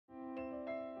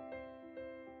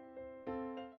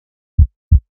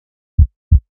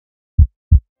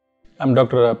I'm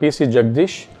Dr. P.C.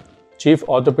 Jagadeesh, Chief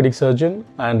Orthopedic Surgeon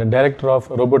and Director of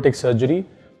Robotic Surgery,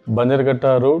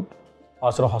 Bannerghatta Road,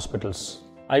 Asra Hospitals.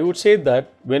 I would say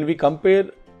that when we compare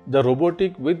the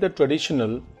robotic with the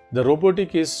traditional, the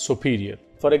robotic is superior.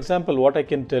 For example, what I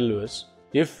can tell you is,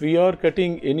 if we are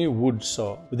cutting any wood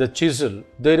saw with a chisel,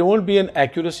 there won't be an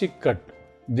accuracy cut.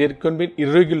 There can be an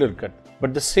irregular cut.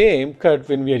 But the same cut,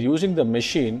 when we are using the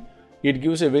machine, it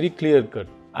gives a very clear cut.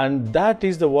 And that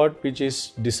is the what which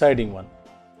is deciding one.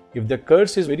 If the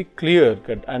cuts is very clear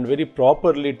cut and very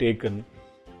properly taken,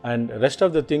 and rest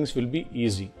of the things will be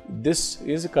easy. This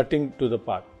is cutting to the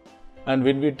part. And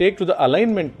when we take to the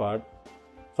alignment part,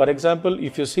 for example,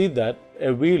 if you see that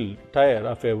a wheel tire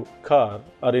of a car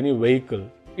or any vehicle,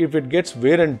 if it gets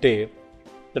wear and tear,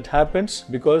 that happens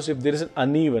because if there is an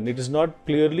uneven, it is not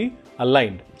clearly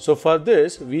aligned. So for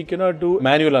this, we cannot do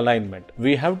manual alignment.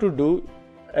 We have to do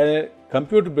a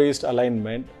computer-based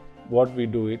alignment. What we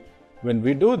do it, when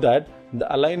we do that,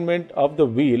 the alignment of the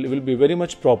wheel will be very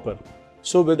much proper.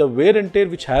 So with the wear and tear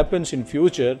which happens in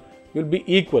future will be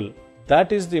equal.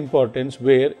 That is the importance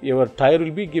where your tire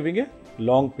will be giving a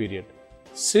long period.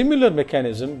 Similar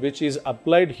mechanism which is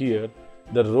applied here,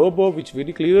 the robo which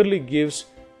very clearly gives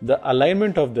the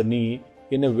alignment of the knee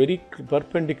in a very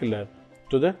perpendicular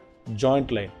to the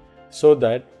joint line, so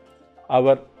that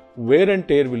our wear and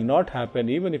tear will not happen.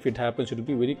 Even if it happens, it will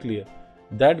be very clear.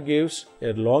 That gives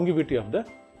a longevity of the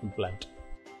implant.